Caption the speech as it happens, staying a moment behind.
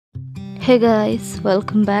Hey guys,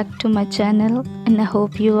 welcome back to my channel and I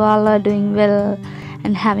hope you all are doing well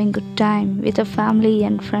and having good time with your family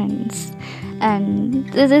and friends. And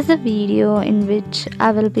this is a video in which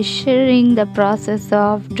I will be sharing the process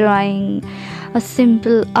of drawing a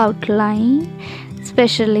simple outline,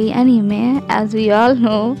 especially anime. As we all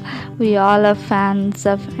know, we all are fans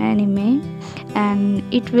of anime, and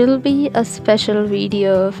it will be a special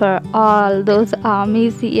video for all those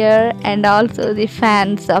armies here and also the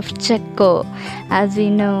fans of chakho, as we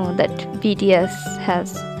know that BTS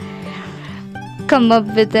has come up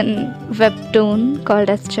with a webtoon called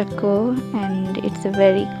as chakho, and it's a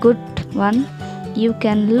very good one. You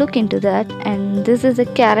can look into that. And this is a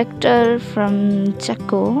character from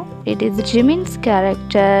chakho. It is Jimin's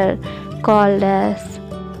character called as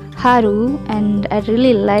Haru, and I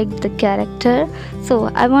really liked the character,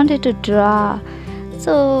 so I wanted to draw.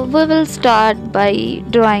 So we will start by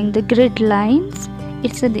drawing the grid lines.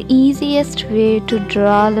 It's the easiest way to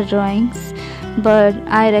draw the drawings, but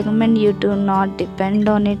I recommend you to not depend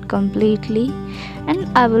on it completely. And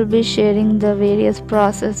I will be sharing the various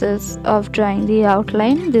processes of drawing the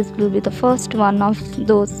outline. This will be the first one of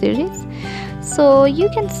those series. So you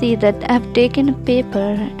can see that I have taken a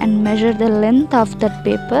paper and measured the length of that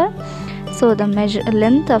paper. So the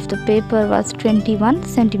length of the paper was 21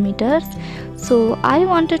 centimeters. So I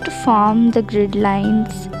wanted to form the grid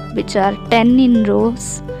lines which are 10 in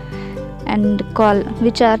rows and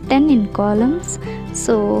which are 10 in columns.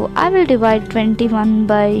 So I will divide 21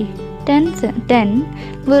 by 10,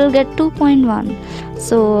 we will get 2.1.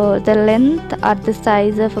 So the length or the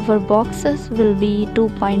size of our boxes will be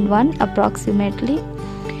 2.1 approximately.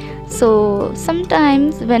 So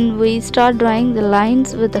sometimes when we start drawing the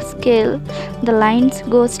lines with the scale, the lines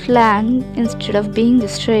go slant instead of being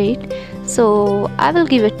straight. So I will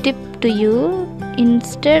give a tip to you.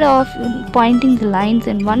 Instead of pointing the lines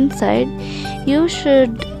in one side, you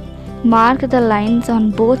should mark the lines on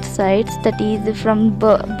both sides, that is from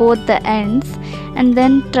both the ends, and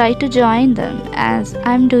then try to join them as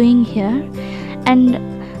I'm doing here. And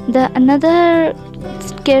the another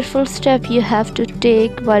careful step you have to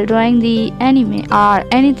take while drawing the anime or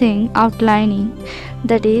anything outlining,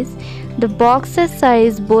 that is the boxes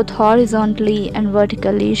size both horizontally and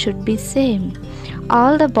vertically should be same.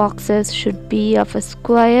 All the boxes should be of a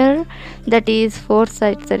square, that is 4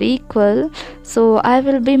 sides are equal. So I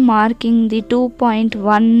will be marking the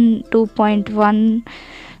 2.1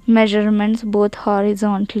 measurements both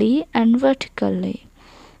horizontally and vertically.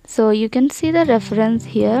 So you can see the reference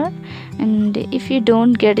here, and if you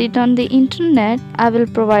don't get it on the internet, I will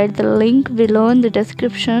provide the link below in the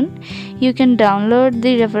description. You can download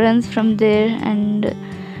the reference from there and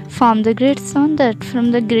form the grids on that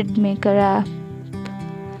from the grid maker app.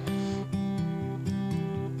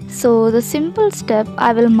 So the simple step,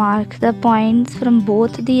 I will mark the points from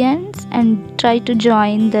both the ends and try to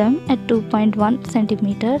join them at 2.1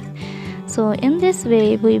 centimeters. So in this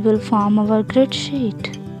way we will form our grid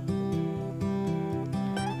sheet.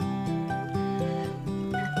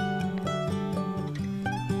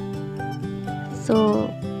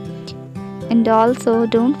 And also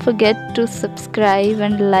don't forget to subscribe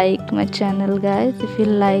and like my channel, guys. If you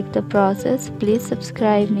like the process, please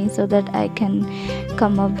subscribe me so that I can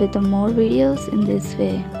come up with more videos in this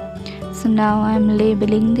way. So now I'm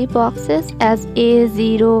labeling the boxes as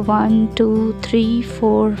A0, 1, 2, 3,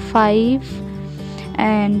 4, 5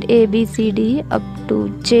 and ABCD up to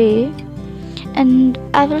J. And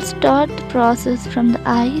I will start the process from the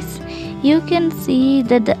eyes. You can see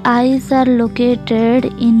that the eyes are located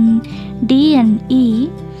in D and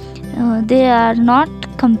E. They are not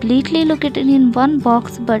completely located in one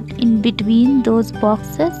box but in between those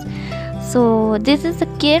boxes. So this is a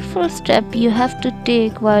careful step you have to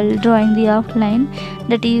take while drawing the outline.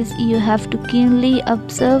 That is, you have to keenly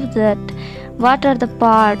observe that what are the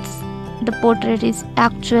parts the portrait is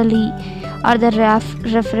actually, or the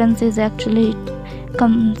reference is actually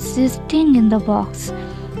consisting in the box.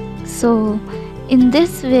 So in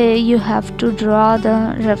this way you have to draw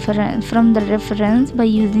the reference from the reference by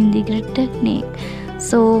using the grid technique.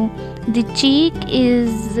 So the cheek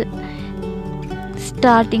is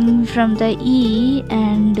starting from the E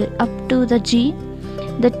and up to the G.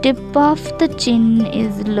 The tip of the chin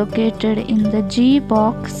is located in the G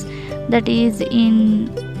box, that is in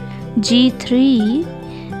G3,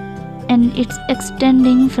 and it's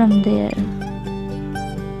extending from there.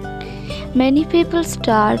 Many people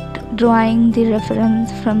start drawing the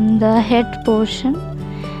reference from the head portion.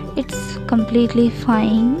 It's completely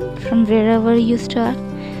fine from wherever you start,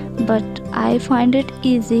 but I find it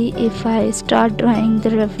easy if I start drawing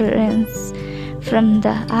the reference from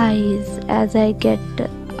the eyes, as I get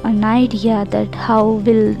an idea that how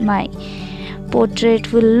will my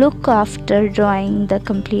portrait will look after drawing the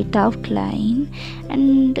complete outline,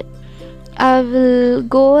 and I will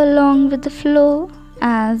go along with the flow.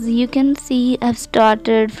 As you can see, I've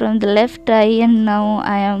started from the left eye and now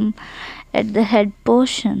I am at the head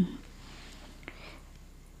portion.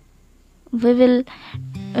 We will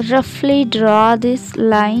roughly draw these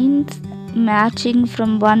lines matching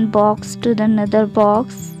from one box to the another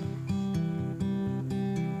box.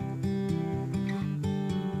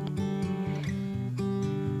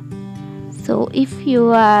 So if you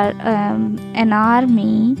are an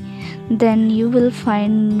army, then you will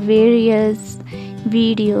find various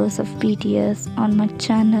videos of BTS on my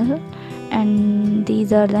channel, and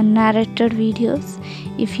these are the narrated videos.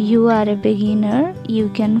 If you are a beginner, you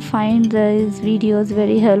can find these videos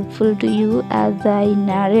very helpful to you, as I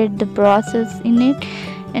narrate the process in it.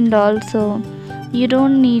 And also you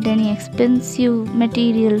don't need any expensive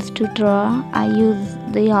materials to draw. I use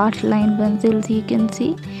the outline pencils, you can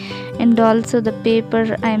see. And also the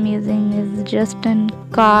paper I'm using is just an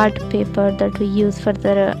card paper that we use for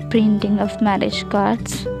the printing of marriage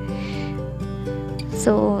cards.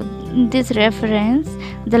 So in this reference,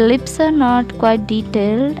 the lips are not quite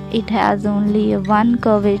detailed. It has only one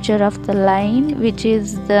curvature of the line, which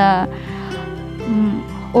is the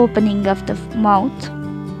opening of the mouth.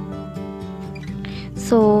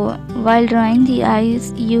 So while drawing the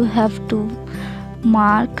eyes, you have to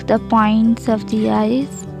mark the points of the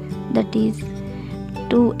eyes, that is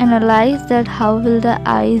to analyze that how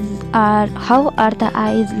are the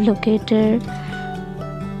eyes located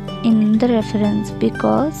in the reference,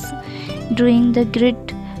 because during the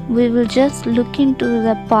grid we will just look into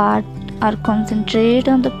the part or concentrate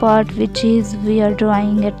on the part which is we are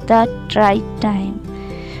drawing at that right time.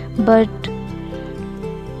 But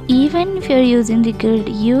even if you are using the grid,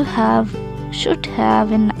 you should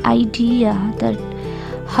have an idea that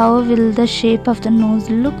how will the shape of the nose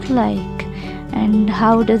look like, and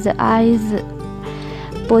how does the eyes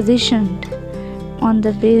positioned on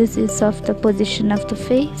the basis of the position of the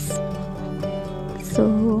face.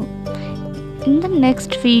 So in the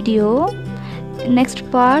next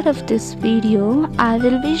part of this video, I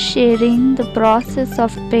will be sharing the process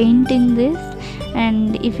of painting this.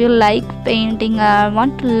 And if you like painting or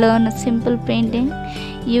want to learn a simple painting,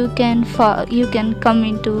 you can come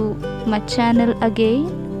into my channel again,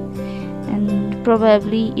 and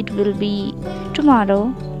probably it will be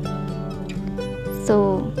tomorrow.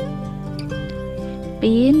 So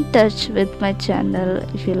be in touch with my channel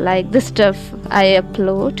if you like the stuff I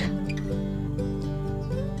upload.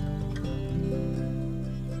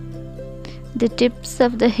 The tips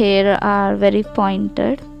of the hair are very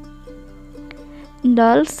pointed. And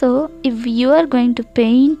also, if you are going to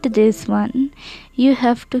paint this one, you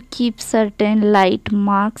have to keep certain light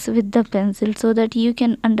marks with the pencil, so that you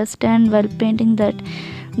can understand while painting that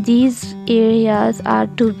these areas are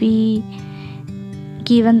to be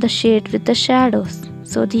given the shade with the shadows.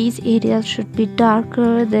 So these areas should be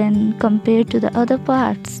darker than compared to the other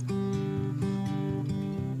parts.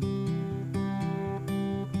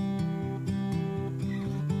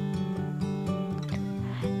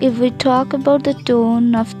 If we talk about the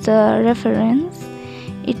tone of the reference,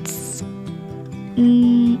 it's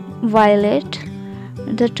violet.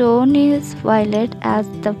 The tone is violet as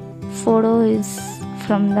the photo is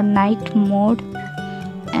from the night mode,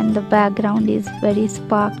 and the background is very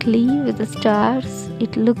sparkly with the stars.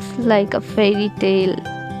 It looks like a fairy tale.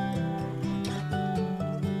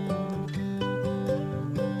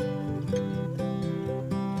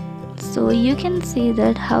 So you can see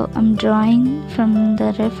that how I'm drawing from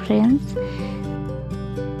the reference.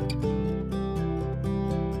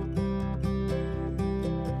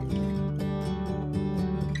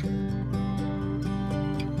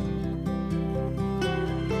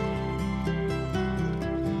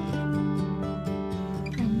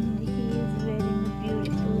 And he is wearing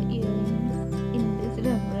beautiful earrings in this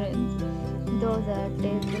reference. Those are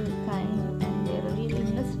table kind, and they are really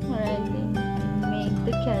mesmerizing and make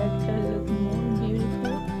the character look more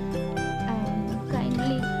beautiful. I'm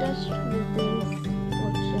kindly touched with this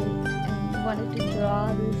portrait and wanted to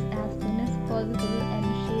draw this as soon as possible.